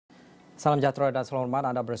Salam sejahtera dan selamat hormat,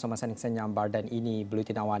 anda bersama Semenanjung Gaza dan ini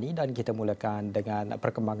Buletin AWANI dan kita mulakan dengan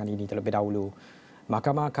perkembangan ini terlebih dahulu.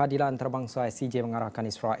 Mahkamah Keadilan Antarabangsa ICJ mengarahkan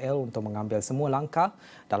Israel untuk mengambil semua langkah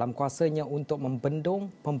dalam kuasanya untuk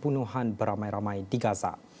membendung pembunuhan beramai-ramai di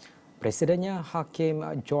Gaza. Presidennya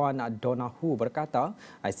Hakim Joan Donahue berkata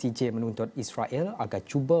ICJ menuntut Israel agar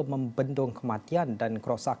cuba membendung kematian dan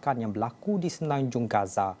kerosakan yang berlaku di Semenanjung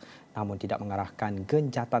Gaza namun tidak mengarahkan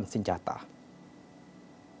gencatan senjata.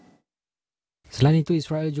 Selain itu,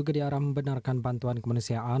 Israel juga diarah membenarkan bantuan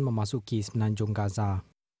kemanusiaan memasuki Semenanjung Gaza.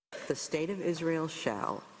 The state of Israel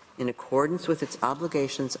shall, in accordance with its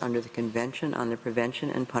obligations under the Convention on the Prevention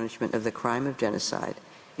and Punishment of the Crime of Genocide,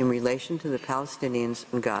 in relation to the Palestinians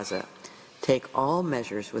in Gaza, take all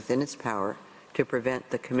measures within its power to prevent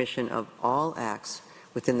the commission of all acts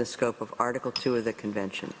within the scope of Article 2 of the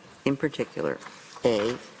Convention. In particular,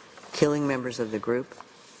 A. Killing members of the group,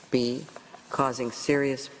 B. Causing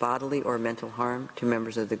serious bodily or mental harm to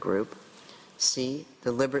members of the group, C.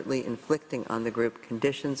 Deliberately inflicting on the group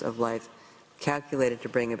conditions of life calculated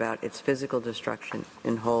to bring about its physical destruction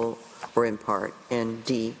in whole or in part, and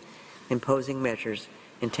D. Imposing measures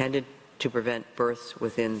intended to prevent births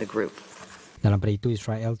within the group. Dalam perihal itu,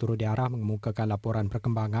 Israel turut diarah mengemukakan laporan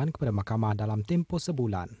perkembangan kepada mahkamah dalam tempoh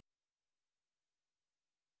sebulan.